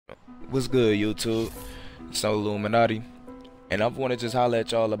What's good, YouTube? It's SoLLUMINATI, and I want to just holler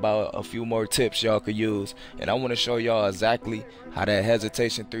at y'all about a few more tips y'all could use. And I want to show y'all exactly how that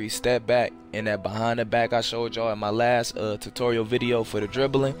hesitation 3 step back and that behind the back I showed y'all in my last tutorial video for the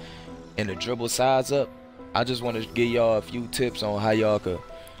dribbling and the dribble size up. I just want to give y'all a few tips on how y'all could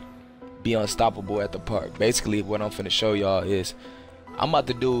be unstoppable at the park. Basically, what I'm finna show y'all is I'm about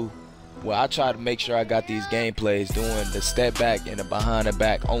to do. Well, I try to make sure I got these gameplays doing the step back and the behind the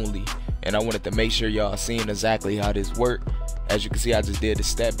back only, and I wanted to make sure y'all seen exactly how this worked. As you can see, I just did the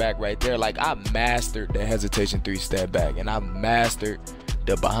step back right there. Like, I mastered the hesitation 3 step back, and I mastered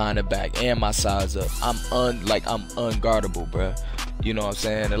the behind the back and my size up. I'm unguardable, bruh. You know what I'm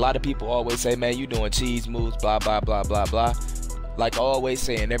saying? A lot of people always say, man, you doing cheese moves, blah blah blah blah blah. Like I always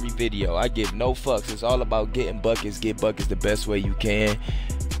say in every video, I give no fucks. It's all about getting buckets. Get buckets the best way you can.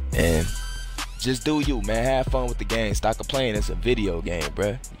 And just do you, man. Have fun with the game. Stop complaining. It's a video game,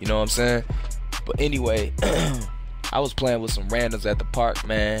 bruh. You know what I'm saying? But anyway, I was playing with some randoms at the park,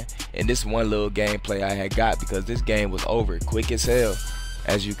 man. And this one little gameplay I had got because this game was over quick as hell,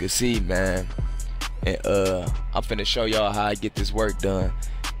 as you can see, man. And I'm finna show y'all how I get this work done.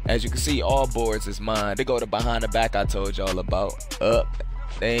 As you can see, all boards is mine. They go to behind the back I told y'all about. Up.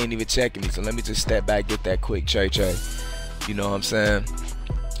 They ain't even checking me. So let me just step back, get that quick tray. You know what I'm saying?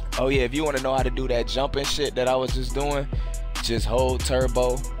 Oh yeah, if you want to know how to do that jumping shit that I was just doing, just hold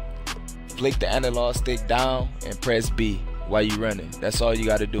turbo, flick the analog stick down, and press B while you running. That's all you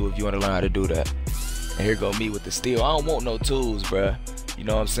got to do if you want to learn how to do that. And here go me with the steel. I don't want no twos, bruh. You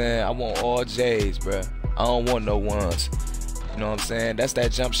know what I'm saying? I want all J's, bruh. I don't want no ones. You know what I'm saying? That's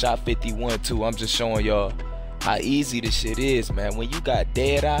that jump shot 51 too. I'm just showing y'all how easy this shit is, man. When you got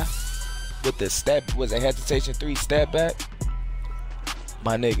dead eye with the step, was a hesitation 3 step back,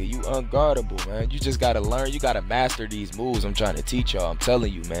 my nigga, you unguardable, man. You just gotta learn. You gotta master these moves I'm trying to teach y'all. I'm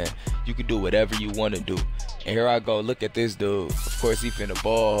telling you, man. You can do whatever you want to do. And here I go. Look at this dude. Of course, he finna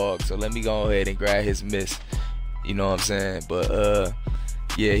ball hog. So let me go ahead and grab his miss. You know what I'm saying? But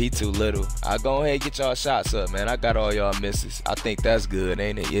yeah, he too little. I'll go ahead and get y'all shots up, man. I got all y'all misses. I think that's good,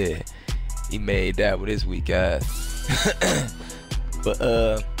 ain't it? Yeah. He made that with his weak ass.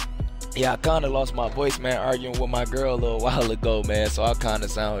 But yeah, I kind of lost my voice, man, arguing with my girl a little while ago, man. So I kind of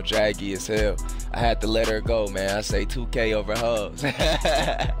sound draggy as hell. I had to let her go, man. I say 2K over hoes.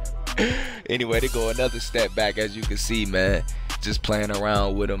 Anyway, they go another step back, as you can see, man. Just playing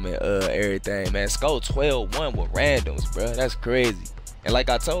around with them and everything, man. Score 12-1 with randoms, bro. That's crazy. And like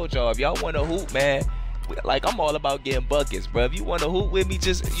I told y'all, if y'all want to hoop, man, like, I'm all about getting buckets, bro. If you want to hoop with me,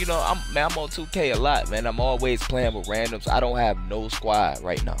 just, you know, I'm on 2K a lot, man. I'm always playing with randoms. I don't have no squad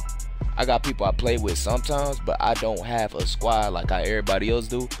right now. I got people I play with sometimes, but I don't have a squad like how everybody else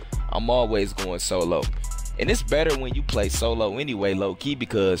do. I'm always going solo. And it's better when you play solo anyway, low-key,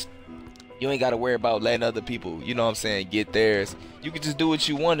 because you ain't got to worry about letting other people, you know what I'm saying, get theirs. You can just do what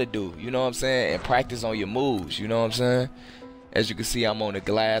you want to do, you know what I'm saying, and practice on your moves, you know what I'm saying. As you can see, I'm on the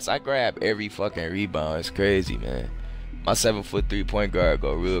glass. I grab every fucking rebound. It's crazy, man. My 7-foot 3-point guard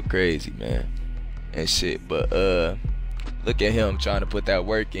go real crazy, man, and shit. But look at him trying to put that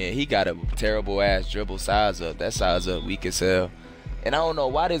work in. He got a terrible ass dribble size up. That size up weak as hell. And I don't know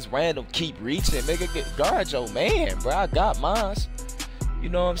why this random keep reaching. Nigga, get guard your man, bro. I got mines. You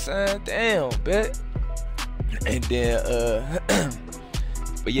know what I'm saying? Damn, bet. And then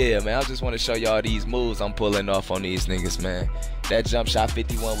but yeah, man, I just want to show y'all these moves I'm pulling off on these niggas, man. That jump shot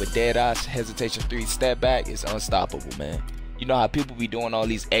 51 with dead eyes, hesitation 3 step back is unstoppable, man. You know how people be doing all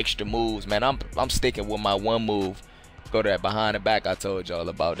these extra moves, man. I'm sticking with my one move. Go to that behind the back I told y'all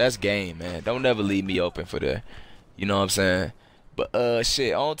about. That's game, man. Don't never leave me open for that. You know what I'm saying? But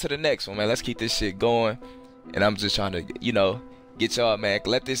shit, on to the next one, man. Let's keep this shit going. And I'm just trying to, you know, get y'all, man.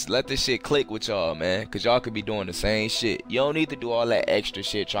 Let this shit click with y'all, man. Cause y'all could be doing the same shit. You don't need to do all that extra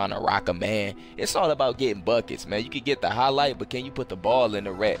shit trying to rock a man. It's all about getting buckets, man. You can get the highlight, but can you put the ball in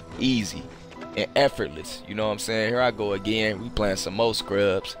the rack? Easy and effortless. You know what I'm saying? Here I go again. We playing some more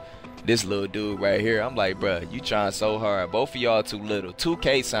scrubs. This little dude right here, I'm like, bruh, you trying so hard. Both of y'all too little.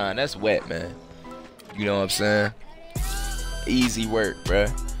 2K sign, that's wet, man. You know what I'm saying? Easy work, bruh.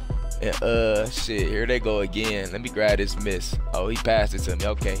 And shit, here they go again. Let me grab this miss. Oh, he passed it to me.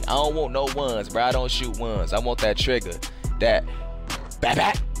 Okay, I don't want no ones, bruh. I don't shoot ones. I want that trigger. That bat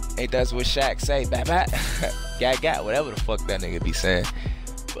bat. Ain't that's what Shaq say? Bat bat. Gat, whatever the fuck that nigga be saying.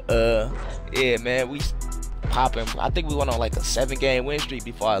 But yeah, man, we popping. I think we went on like a 7-game win streak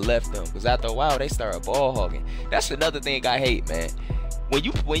before I left them, because after a while they started ball hogging. That's another thing I hate, man. When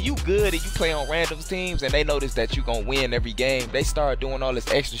you good and you play on random teams and they notice that you gonna win every game, they start doing all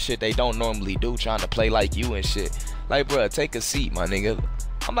this extra shit they don't normally do, trying to play like you and shit. Like, bro, take a seat, my nigga.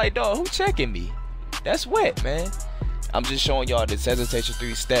 I'm like, dog, who checking me? That's wet, man. I'm just showing y'all this hesitation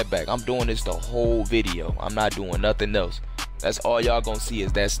 3 step back. I'm doing this the whole video. I'm not doing nothing else. That's all y'all gonna see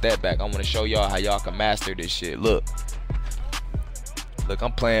is that step back. I want to show y'all how y'all can master this shit. Look,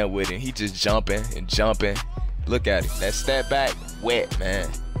 I'm playing with him. He just jumping and jumping. Look at it. That step back, wet, man.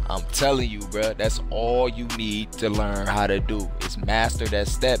 I'm telling you, bro. That's all you need to learn how to do is master that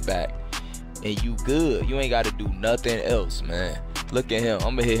step back, and you good. You ain't got to do nothing else, man. Look at him.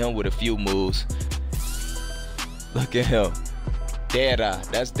 I'm gonna hit him with a few moves. Look at him. Dead eye.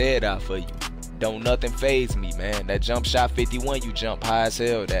 That's dead eye for you. Don't nothing phase me, man. That jump shot 51, you jump high as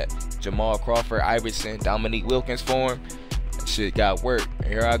hell. That Jamal Crawford, Iverson, Dominique Wilkins form, that shit got work. And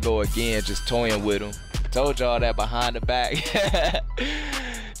here I go again, just toying with him. Told y'all that behind the back.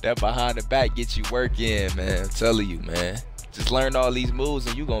 That behind the back gets you work in, man. I'm telling you, man. Just learn all these moves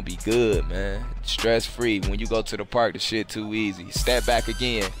and you gonna be good, man. Stress free. When you go to the park, the shit too easy. Step back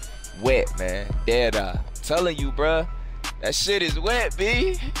again. Wet, man. Dead eye. I'm telling you, bruh. That shit is wet,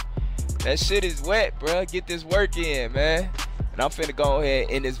 B. That shit is wet, bruh. Get this work in, man. And I'm finna go ahead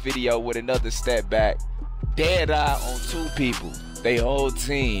and end this video with another step back. Dead eye on 2 people. They whole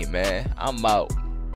team, man. I'm out.